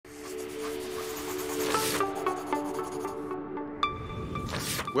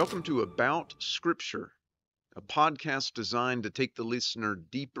Welcome to About Scripture, a podcast designed to take the listener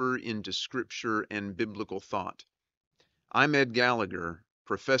deeper into Scripture and biblical thought. I'm Ed Gallagher,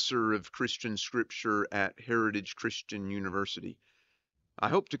 professor of Christian Scripture at Heritage Christian University. I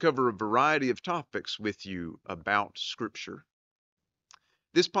hope to cover a variety of topics with you about Scripture.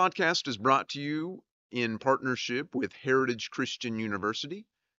 This podcast is brought to you in partnership with Heritage Christian University,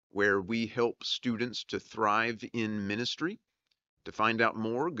 where we help students to thrive in ministry. To find out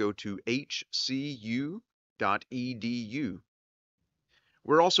more, go to hcu.edu.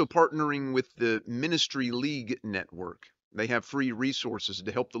 We're also partnering with the Ministry League Network. They have free resources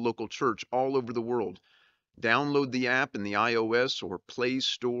to help the local church all over the world. Download the app in the iOS or Play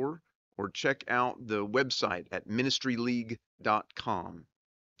Store, or check out the website at ministryleague.com.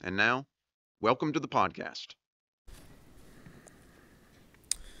 And now, welcome to the podcast.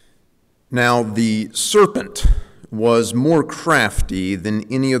 Now the serpent was more crafty than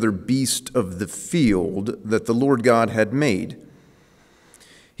any other beast of the field that the Lord God had made.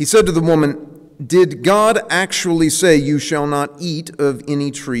 He said to the woman, "Did God actually say, 'You shall not eat of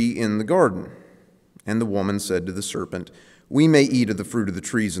any tree in the garden'?" And the woman said to the serpent, "We may eat of the fruit of the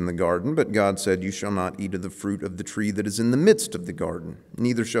trees in the garden, but God said, 'You shall not eat of the fruit of the tree that is in the midst of the garden,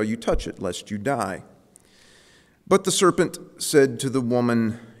 neither shall you touch it, lest you die.' But the serpent said to the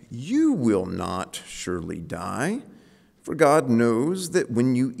woman, 'You will not surely die, for God knows that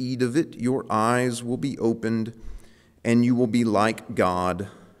when you eat of it, your eyes will be opened, and you will be like God,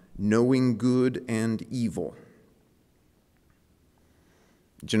 knowing good and evil.'"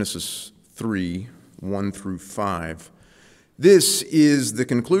 Genesis 3, 1 through 5. This is the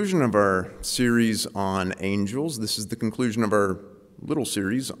conclusion of our series on angels. This is the conclusion of our little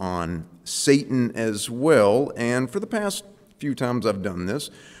series on Satan as well. And for the past few times I've done this,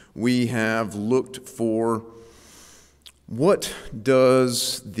 we have looked for what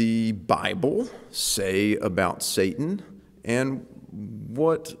does the Bible say about Satan, and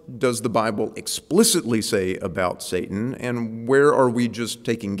what does the Bible explicitly say about Satan, and where are we just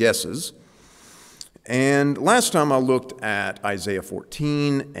taking guesses? And last time I looked at Isaiah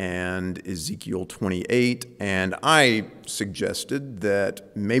 14 and Ezekiel 28, and I suggested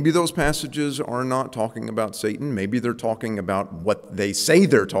that maybe those passages are not talking about Satan. Maybe they're talking about what they say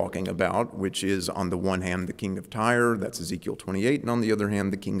they're talking about, which is on the one hand the king of Tyre, that's Ezekiel 28, and on the other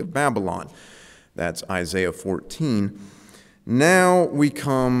hand the king of Babylon, that's Isaiah 14. Now we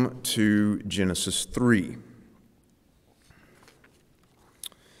come to Genesis 3.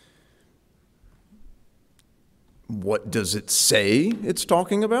 What does it say it's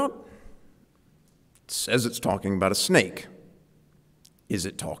talking about? It says it's talking about a snake. Is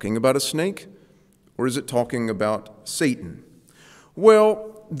it talking about a snake, or is it talking about Satan?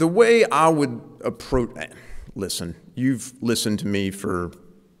 Well, the way I would approach... Listen, you've listened to me for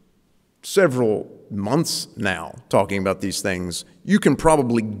several months now talking about these things. You can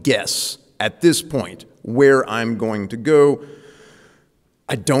probably guess at this point where I'm going to go.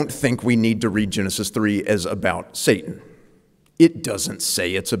 I don't think we need to read Genesis 3 as about Satan. It doesn't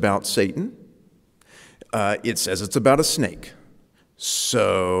say it's about Satan. It says it's about a snake.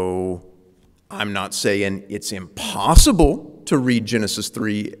 So I'm not saying it's impossible to read Genesis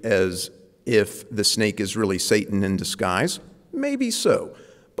 3 as if the snake is really Satan in disguise. Maybe so.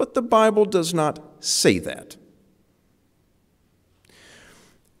 But the Bible does not say that.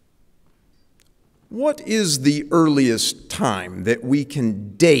 What is the earliest time that we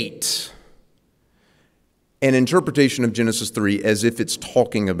can date an interpretation of Genesis 3 as if it's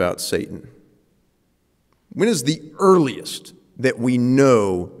talking about Satan? When is the earliest that we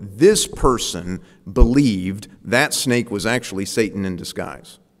know this person believed that snake was actually Satan in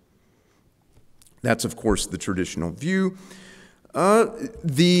disguise? That's, of course, the traditional view.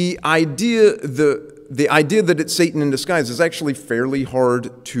 The idea that it's Satan in disguise is actually fairly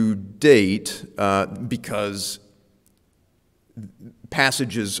hard to date because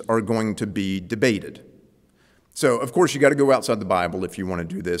passages are going to be debated. So, of course, you got to go outside the Bible if you want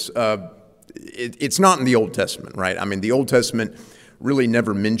to do this. It's not in the Old Testament, right? I mean, the Old Testament really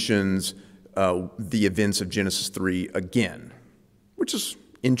never mentions the events of Genesis 3 again, which is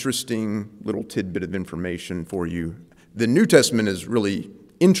interesting little tidbit of information for you. The New Testament is really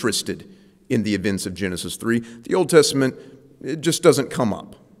interested in the events of Genesis 3. The Old Testament, it just doesn't come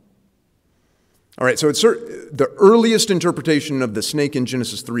up. All right, so it's the earliest interpretation of the snake in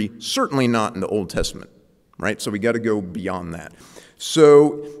Genesis 3, certainly not in the Old Testament, right? So we got to go beyond that.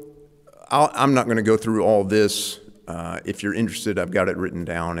 So I'm not going to go through all this. If you're interested, I've got it written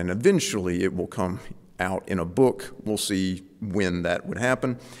down, and eventually it will come out in a book. We'll see when that would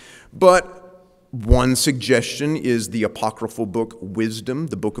happen. But One suggestion is the apocryphal book Wisdom,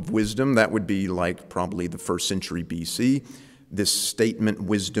 the Book of Wisdom. That would be like probably the 1st century BC. This statement,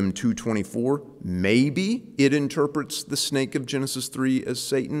 Wisdom 2:24, maybe it interprets the snake of Genesis 3 as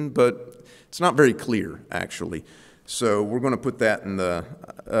Satan, but it's not very clear, actually. So we're going to put that in the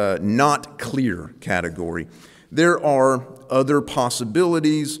not clear category. There are other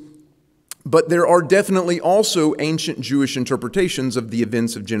possibilities, but there are definitely also ancient Jewish interpretations of the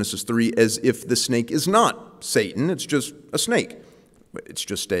events of Genesis 3 as if the snake is not Satan, it's just a snake. It's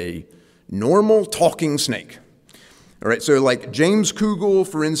just a normal talking snake. All right, so like James Kugel,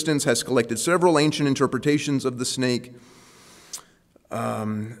 for instance, has collected several ancient interpretations of the snake.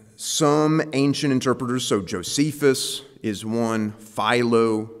 Some ancient interpreters, so Josephus is one,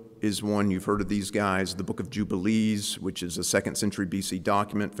 Philo is one. You've heard of these guys. The Book of Jubilees, which is a 2nd century BC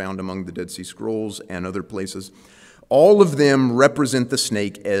document found among the Dead Sea Scrolls and other places. All of them represent the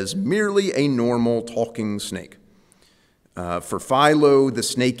snake as merely a normal talking snake. For Philo, the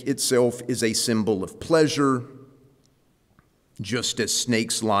snake itself is a symbol of pleasure. Just as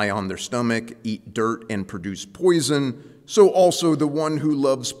snakes lie on their stomach, eat dirt, and produce poison, so also the one who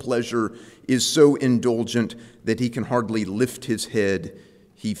loves pleasure is so indulgent that he can hardly lift his head.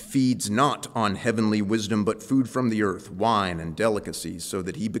 He feeds not on heavenly wisdom, but food from the earth, wine and delicacies, so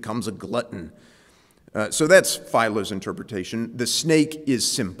that he becomes a glutton. So that's Philo's interpretation. The snake is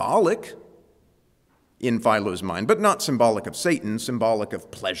symbolic in Philo's mind, but not symbolic of Satan, symbolic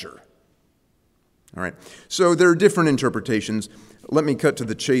of pleasure. All right, so there are different interpretations. Let me cut to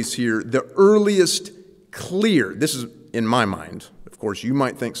the chase here. The earliest clear, this is in my mind, of course, you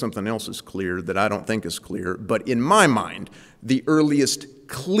might think something else is clear that I don't think is clear, but in my mind, the earliest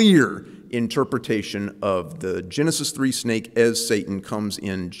clear interpretation of the Genesis 3 snake as Satan comes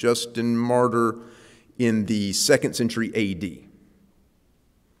in Justin Martyr in the 2nd century AD,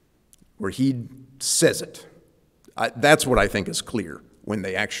 where he says it. That's what I think is clear when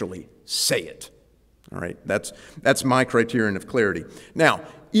they actually say it. All right, that's my criterion of clarity. Now,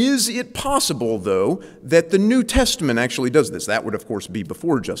 is it possible, though, that the New Testament actually does this? That would, of course, be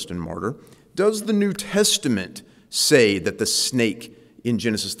before Justin Martyr. Does the New Testament say that the snake in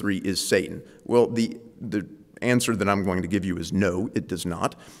Genesis 3 is Satan? Well, the answer that I'm going to give you is no, it does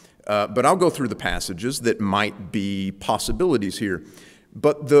not. But I'll go through the passages that might be possibilities here.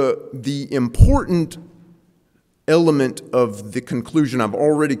 But the important element of the conclusion I've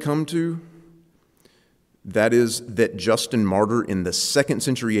already come to, that is that Justin Martyr in the 2nd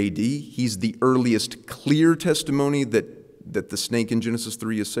century AD, he's the earliest clear testimony that the snake in Genesis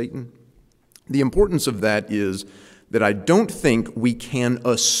 3 is Satan. The importance of that is that I don't think we can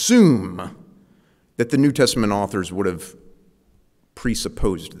assume that the New Testament authors would have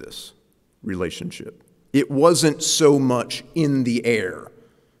presupposed this relationship. It wasn't so much in the air.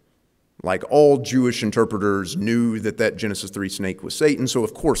 Like all Jewish interpreters knew that Genesis 3 snake was Satan, so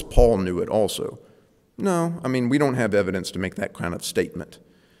of course Paul knew it also. No, I mean, we don't have evidence to make that kind of statement.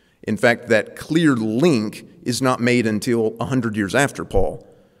 In fact, that clear link is not made until 100 years after Paul,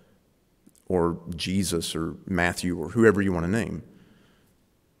 or Jesus, or Matthew, or whoever you want to name.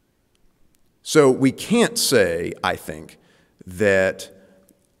 So we can't say, I think, that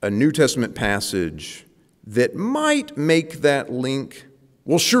a New Testament passage that might make that link,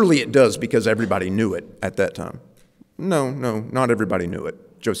 well, surely it does because everybody knew it at that time. No, not everybody knew it.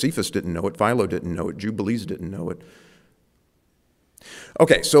 Josephus didn't know it. Philo didn't know it. Jubilees didn't know it.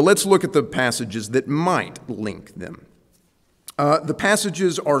 Okay, so let's look at the passages that might link them. The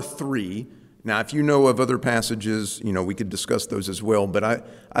passages are 3. Now, if you know of other passages, we could discuss those as well, but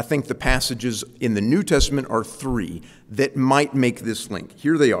I think the passages in the New Testament are 3 that might make this link.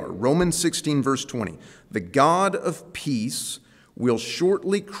 Here they are. Romans 16, verse 20. The God of peace will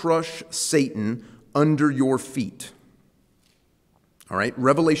shortly crush Satan under your feet. All right,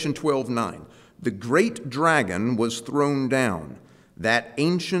 Revelation 12:9. The great dragon was thrown down, that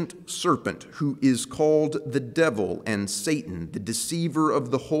ancient serpent who is called the devil and Satan, the deceiver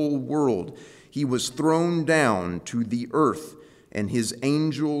of the whole world. He was thrown down to the earth, and his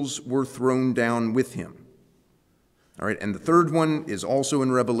angels were thrown down with him. All right, and the third one is also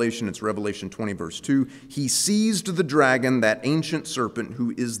in Revelation. It's Revelation 20, verse 2. He seized the dragon, that ancient serpent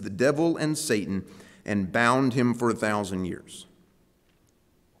who is the devil and Satan, and bound him for 1,000 years.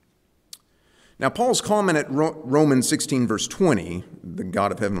 Now, Paul's comment at Romans 16, verse 20, the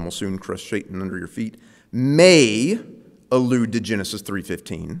God of heaven will soon crush Satan under your feet, may allude to Genesis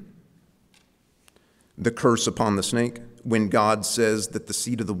 3:15, the curse upon the snake, when God says that the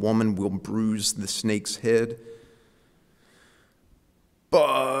seed of the woman will bruise the snake's head.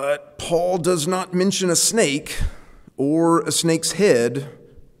 But Paul does not mention a snake or a snake's head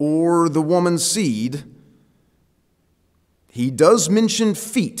or the woman's seed, he does mention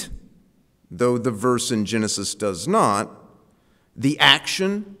feet, though the verse in Genesis does not. The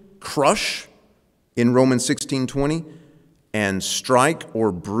action, crush, in Romans 16:20, and strike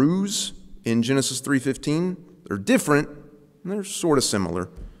or bruise in Genesis 3:15, they're different, and they're sort of similar,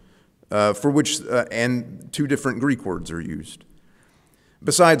 for which, and two different Greek words are used.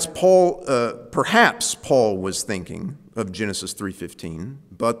 Besides, perhaps Paul was thinking of Genesis 3:15,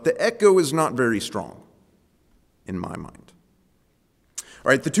 but the echo is not very strong in my mind. All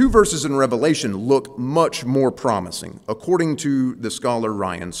right, the two verses in Revelation look much more promising. According to the scholar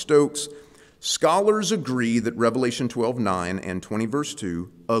Ryan Stokes, scholars agree that Revelation 12:9 and 20 verse 2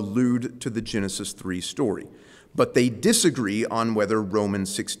 allude to the Genesis 3 story, but they disagree on whether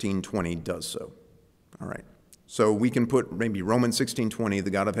Romans 16:20 does so. All right, so we can put maybe Romans 16:20, the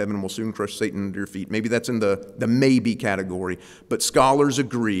God of heaven will soon crush Satan under your feet. Maybe that's in the maybe category, but scholars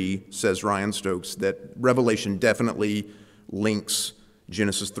agree, says Ryan Stokes, that Revelation definitely links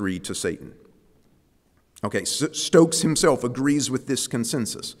Genesis 3 to Satan. Okay, Stokes himself agrees with this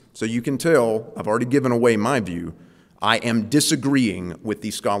consensus. So you can tell, I've already given away my view. I am disagreeing with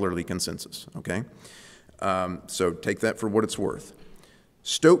the scholarly consensus, okay? So take that for what it's worth.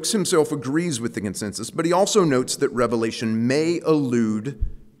 Stokes himself agrees with the consensus, but he also notes that Revelation may allude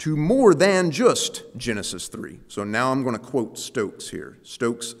to more than just Genesis 3. So now I'm going to quote Stokes here.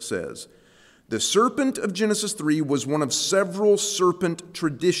 Stokes says, "The serpent of Genesis 3 was one of several serpent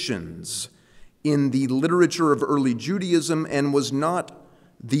traditions in the literature of early Judaism and was not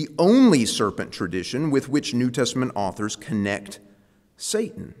the only serpent tradition with which New Testament authors connect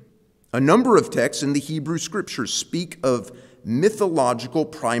Satan. A number of texts in the Hebrew Scriptures speak of mythological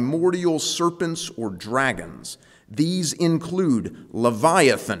primordial serpents or dragons. These include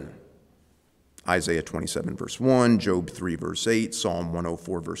Leviathan, Isaiah 27 verse 1, Job 3 verse 8, Psalm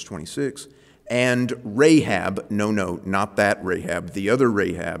 104 verse 26, and Rahab, no, not that Rahab, the other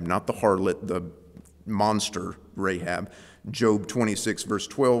Rahab, not the harlot, the monster Rahab, Job 26 verse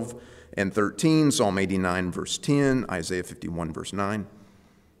 12 and 13, Psalm 89 verse 10, Isaiah 51 verse 9.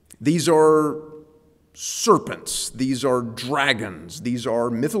 These are serpents, these are dragons, these are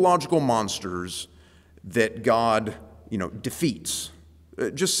mythological monsters that God, defeats.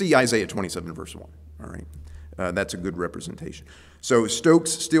 Just see Isaiah 27 verse 1, all right? That's a good representation. So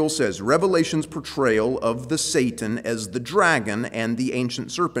Stokes still says, Revelation's portrayal of the Satan as the dragon and the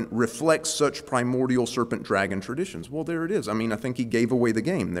ancient serpent reflects such primordial serpent-dragon traditions. Well, there it is. I think he gave away the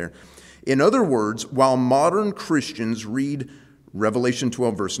game there. In other words, while modern Christians read Revelation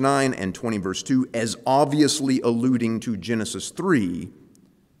 12 verse 9 and 20 verse 2 as obviously alluding to Genesis 3,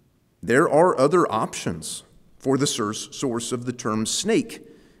 there are other options for the source of the term snake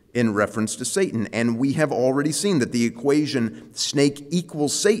in reference to Satan. And we have already seen that the equation snake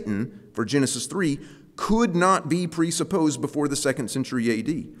equals Satan for Genesis 3 could not be presupposed before the 2nd century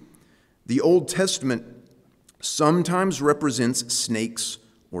AD. The Old Testament sometimes represents snakes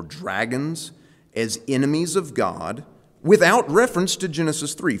or dragons as enemies of God without reference to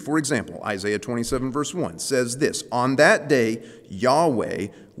Genesis 3. For example, Isaiah 27 verse 1 says this, "On that day, Yahweh,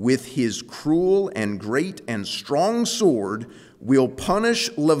 with his cruel and great and strong sword, will punish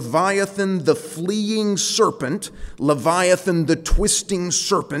Leviathan the fleeing serpent, Leviathan the twisting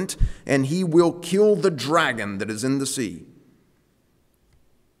serpent, and he will kill the dragon that is in the sea."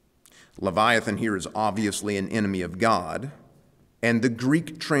 Leviathan here is obviously an enemy of God, and the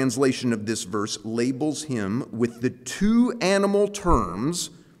Greek translation of this verse labels him with the two animal terms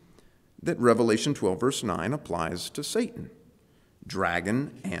that Revelation 12 verse 9 applies to Satan,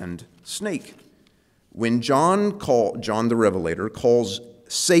 dragon and snake. When John the Revelator calls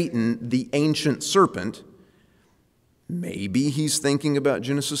Satan the ancient serpent, maybe he's thinking about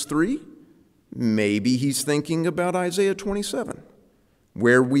Genesis 3, maybe he's thinking about Isaiah 27,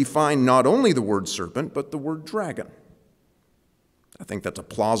 where we find not only the word serpent, but the word dragon. I think that's a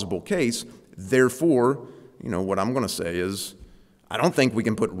plausible case. Therefore, what I'm going to say is, I don't think we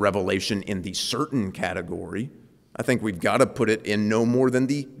can put Revelation in the certain category. I think we've got to put it in no more than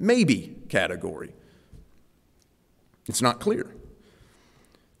the maybe category. It's not clear.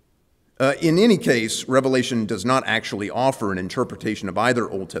 In any case, Revelation does not actually offer an interpretation of either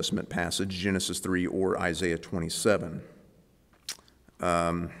Old Testament passage, Genesis 3 or Isaiah 27.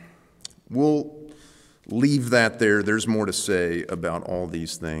 We'll leave that there. There's more to say about all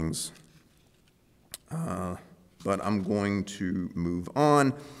these things. But I'm going to move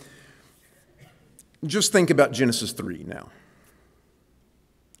on. Just think about Genesis 3 now.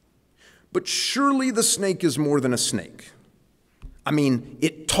 But surely the snake is more than a snake.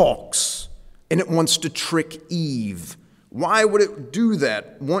 It talks, and it wants to trick Eve Why would it do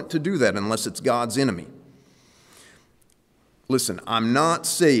that, want to do that, unless it's God's enemy? Listen, I'm not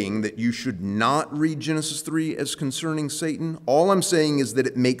saying that you should not read Genesis 3 as concerning Satan. All I'm saying is that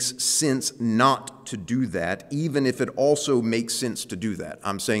it makes sense not to do that, even if it also makes sense to do that.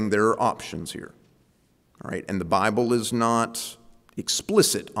 I'm saying there are options here. All right, and the Bible is not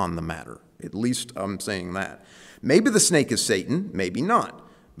explicit on the matter. At least I'm saying that. Maybe the snake is Satan, maybe not.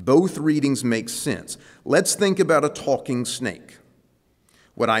 Both readings make sense. Let's think about a talking snake.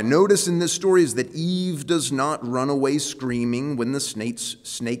 What I notice in this story is that Eve does not run away screaming when the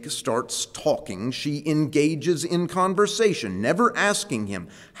snake starts talking. She engages in conversation, never asking him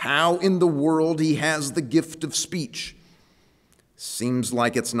how in the world he has the gift of speech. Seems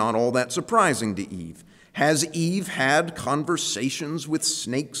like it's not all that surprising to Eve. Has Eve had conversations with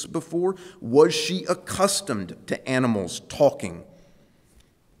snakes before? Was she accustomed to animals talking?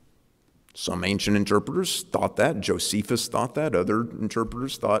 Some ancient interpreters thought that. Josephus thought that. Other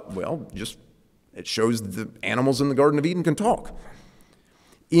interpreters thought, well, just it shows the animals in the Garden of Eden can talk.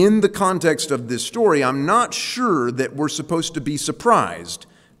 In the context of this story, I'm not sure that we're supposed to be surprised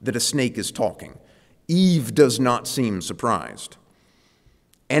that a snake is talking. Eve does not seem surprised.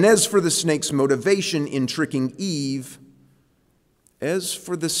 And as for the snake's motivation in tricking Eve,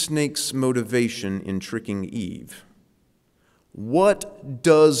 what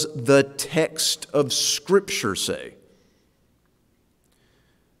does the text of Scripture say?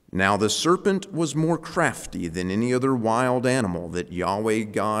 Now the serpent was more crafty than any other wild animal that Yahweh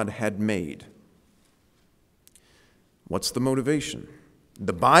God had made. What's the motivation?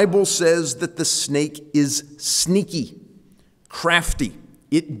 The Bible says that the snake is sneaky, crafty.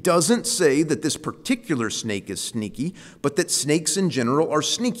 It doesn't say that this particular snake is sneaky, but that snakes in general are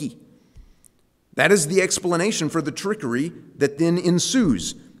sneaky. That is the explanation for the trickery that then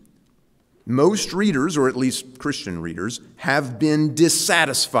ensues. Most readers, or at least Christian readers, have been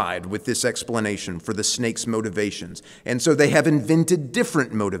dissatisfied with this explanation for the snake's motivations. And so they have invented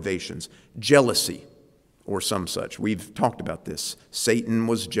different motivations, jealousy or some such. We've talked about this. Satan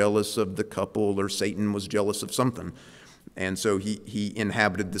was jealous of the couple, or Satan was jealous of something. And so he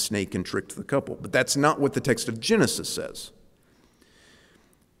inhabited the snake and tricked the couple. But that's not what the text of Genesis says.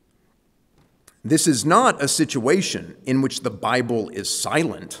 This is not a situation in which the Bible is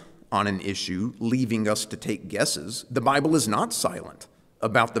silent on an issue, leaving us to take guesses. The Bible is not silent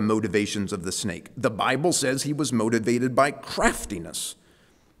about the motivations of the snake. The Bible says he was motivated by craftiness.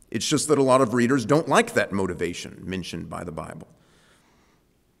 It's just that a lot of readers don't like that motivation mentioned by the Bible.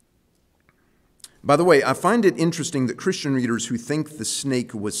 By the way, I find it interesting that Christian readers who think the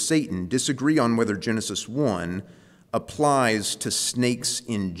snake was Satan disagree on whether Genesis 1 applies to snakes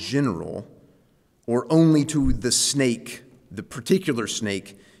in general or only to the snake, the particular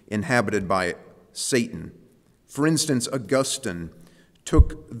snake inhabited by Satan. For instance, Augustine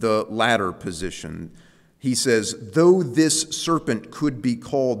took the latter position. He says, though this serpent could be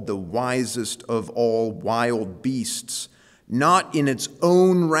called the wisest of all wild beasts, not in its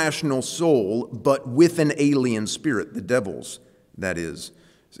own rational soul, but with an alien spirit, the devil's, that is.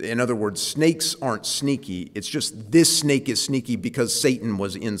 In other words, snakes aren't sneaky. It's just this snake is sneaky because Satan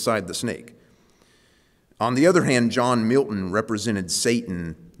was inside the snake. On the other hand, John Milton represented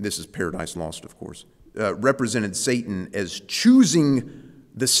Satan, this is Paradise Lost, of course, represented Satan as choosing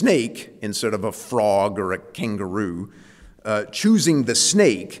the snake instead of a frog or a kangaroo, choosing the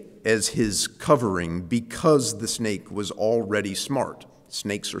snake as his covering because the snake was already smart.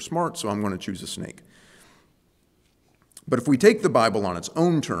 Snakes are smart, so I'm going to choose a snake. But if we take the Bible on its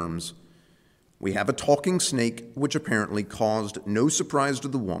own terms, we have a talking snake which apparently caused no surprise to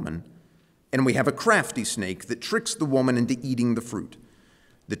the woman, and we have a crafty snake that tricks the woman into eating the fruit.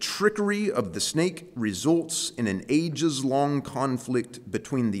 The trickery of the snake results in an ages-long conflict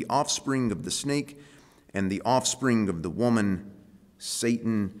between the offspring of the snake and the offspring of the woman.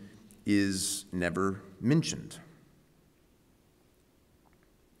 Satan is never mentioned.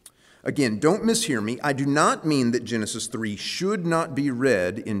 Again, don't mishear me. I do not mean that Genesis 3 should not be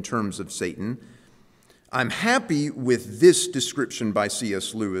read in terms of Satan. I'm happy with this description by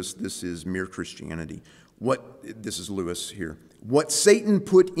C.S. Lewis. This is Mere Christianity. This is Lewis here. What Satan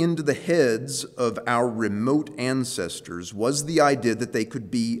put into the heads of our remote ancestors was the idea that they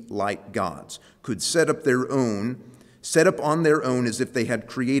could be like gods, could set up on their own as if they had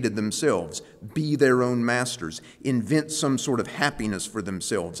created themselves, be their own masters, invent some sort of happiness for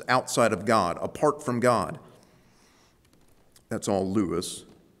themselves outside of God, apart from God. That's all Lewis.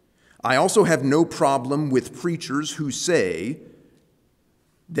 I also have no problem with preachers who say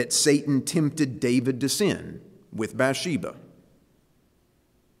that Satan tempted David to sin with Bathsheba.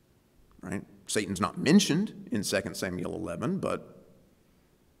 Right? Satan's not mentioned in 2 Samuel 11, but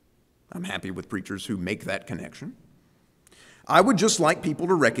I'm happy with preachers who make that connection. I would just like people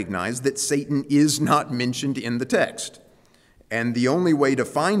to recognize that Satan is not mentioned in the text. And the only way to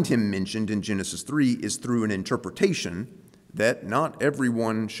find him mentioned in Genesis 3 is through an interpretation that not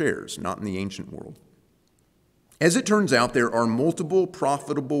everyone shares, not in the ancient world. As it turns out, there are multiple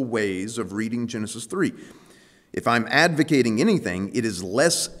profitable ways of reading Genesis 3. If I'm advocating anything, it is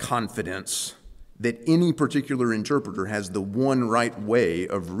less confidence that any particular interpreter has the one right way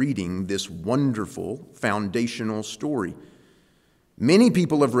of reading this wonderful foundational story. Many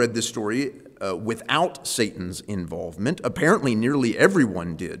people have read this story without Satan's involvement. Apparently, nearly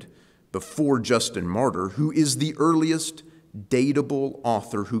everyone did before Justin Martyr, who is the earliest datable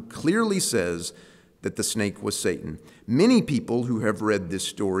author who clearly says that the snake was Satan. Many people who have read this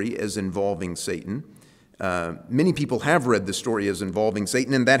story as involving Satan, and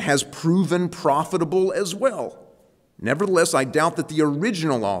that has proven profitable as well. Nevertheless, I doubt that the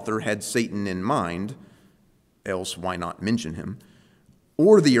original author had Satan in mind, else why not mention him,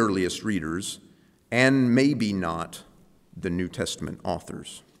 or the earliest readers, and maybe not the New Testament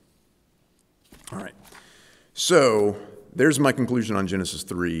authors. All right, so there's my conclusion on Genesis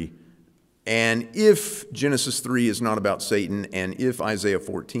 3. And if Genesis 3 is not about Satan, and if Isaiah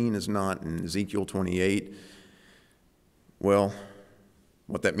 14 is not, and Ezekiel 28, well,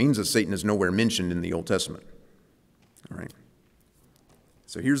 what that means is Satan is nowhere mentioned in the Old Testament. All right.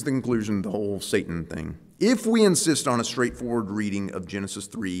 So here's the conclusion of the whole Satan thing. If we insist on a straightforward reading of Genesis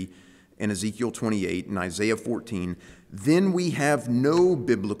 3 and Ezekiel 28 and Isaiah 14, then we have no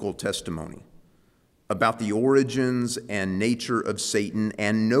biblical testimony about the origins and nature of Satan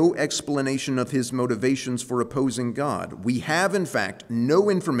and no explanation of his motivations for opposing God. We have, in fact, no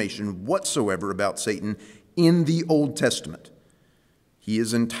information whatsoever about Satan in the Old Testament. He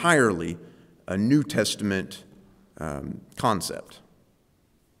is entirely a New Testament concept.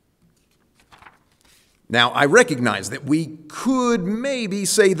 Now, I recognize that we could maybe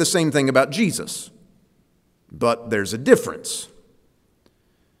say the same thing about Jesus, but there's a difference.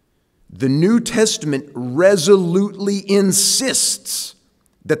 The New Testament resolutely insists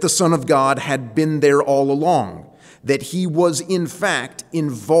that the Son of God had been there all along, that he was in fact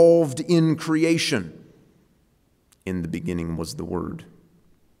involved in creation. In the beginning was the Word.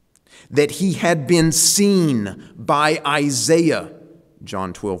 That he had been seen by Isaiah,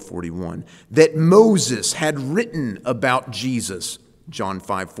 John 12:41. That Moses had written about Jesus, John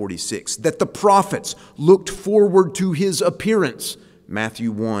 5:46. That the prophets looked forward to his appearance,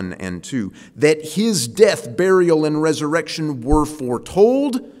 Matthew 1 and 2, that his death, burial, and resurrection were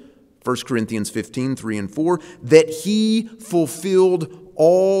foretold, 1 Corinthians 15, 3 and 4, that he fulfilled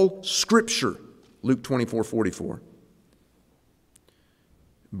all Scripture, Luke 24:44.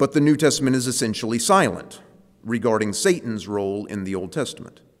 But the New Testament is essentially silent regarding Satan's role in the Old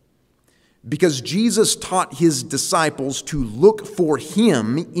Testament. Because Jesus taught his disciples to look for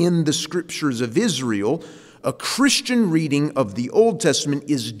him in the Scriptures of Israel, a Christian reading of the Old Testament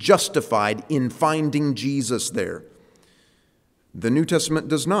is justified in finding Jesus there. The New Testament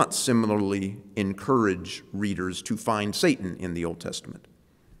does not similarly encourage readers to find Satan in the Old Testament.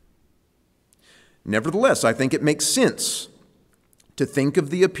 Nevertheless, I think it makes sense to think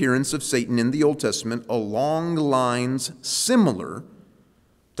of the appearance of Satan in the Old Testament along lines similar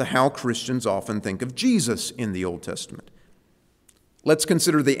to how Christians often think of Jesus in the Old Testament. Let's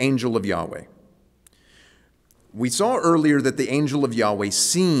consider the angel of Yahweh. We saw earlier that the angel of Yahweh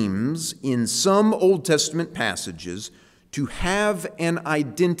seems, in some Old Testament passages, to have an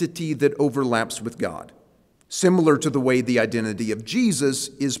identity that overlaps with God, similar to the way the identity of Jesus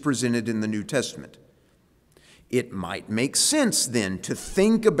is presented in the New Testament. It might make sense, then, to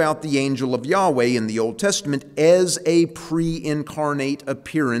think about the angel of Yahweh in the Old Testament as a pre-incarnate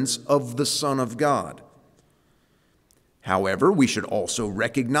appearance of the Son of God. However, we should also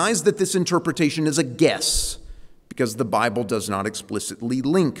recognize that this interpretation is a guess, because the Bible does not explicitly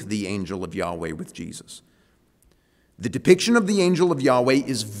link the angel of Yahweh with Jesus. The depiction of the angel of Yahweh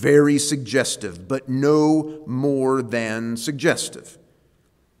is very suggestive, but no more than suggestive.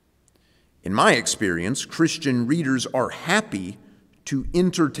 In my experience, Christian readers are happy to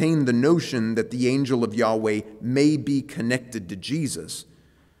entertain the notion that the angel of Yahweh may be connected to Jesus,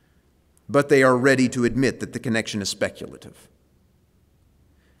 but they are ready to admit that the connection is speculative.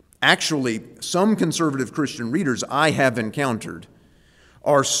 Actually, some conservative Christian readers I have encountered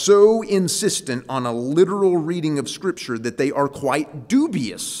are so insistent on a literal reading of Scripture that they are quite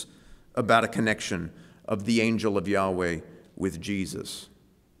dubious about a connection of the angel of Yahweh with Jesus.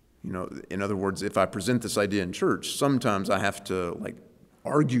 You know, in other words, if I present this idea in church, sometimes I have to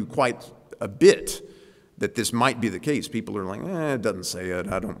argue quite a bit that this might be the case. People are like, it doesn't say it,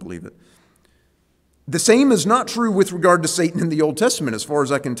 I don't believe it. The same is not true with regard to Satan in the Old Testament, as far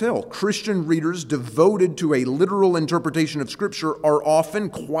as I can tell. Christian readers devoted to a literal interpretation of Scripture are often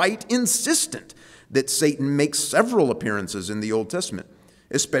quite insistent that Satan makes several appearances in the Old Testament,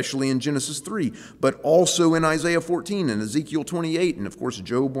 especially in Genesis 3, but also in Isaiah 14 and Ezekiel 28, and of course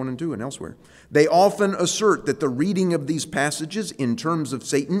Job 1 and 2 and elsewhere. They often assert that the reading of these passages in terms of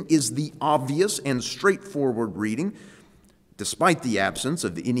Satan is the obvious and straightforward reading, despite the absence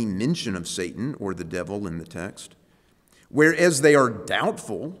of any mention of Satan or the devil in the text. Whereas they are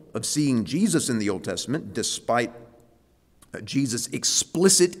doubtful of seeing Jesus in the Old Testament, despite Jesus'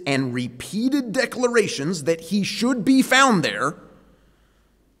 explicit and repeated declarations that he should be found there,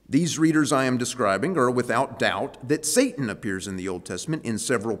 these readers I am describing are without doubt that Satan appears in the Old Testament in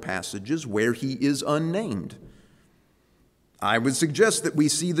several passages where he is unnamed. I would suggest that we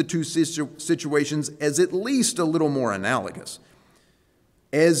see the two situations as at least a little more analogous,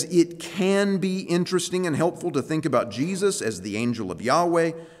 as it can be interesting and helpful to think about Jesus as the angel of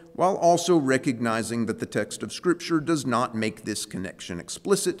Yahweh, while also recognizing that the text of Scripture does not make this connection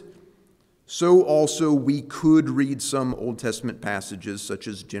explicit. So also we could read some Old Testament passages such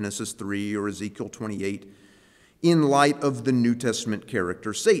as Genesis 3 or Ezekiel 28 in light of the New Testament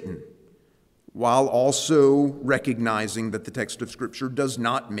character Satan, while also recognizing that the text of Scripture does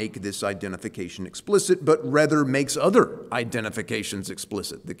not make this identification explicit, but rather makes other identifications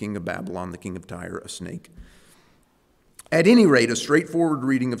explicit: the king of Babylon, the king of Tyre, a snake. At any rate, a straightforward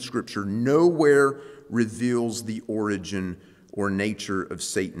reading of Scripture nowhere reveals the origin or nature of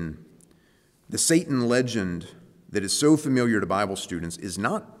Satan. The Satan legend that is so familiar to Bible students is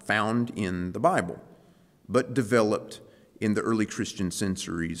not found in the Bible, but developed in the early Christian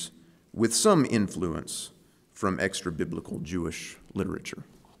centuries with some influence from extra-biblical Jewish literature.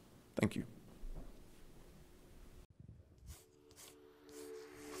 Thank you.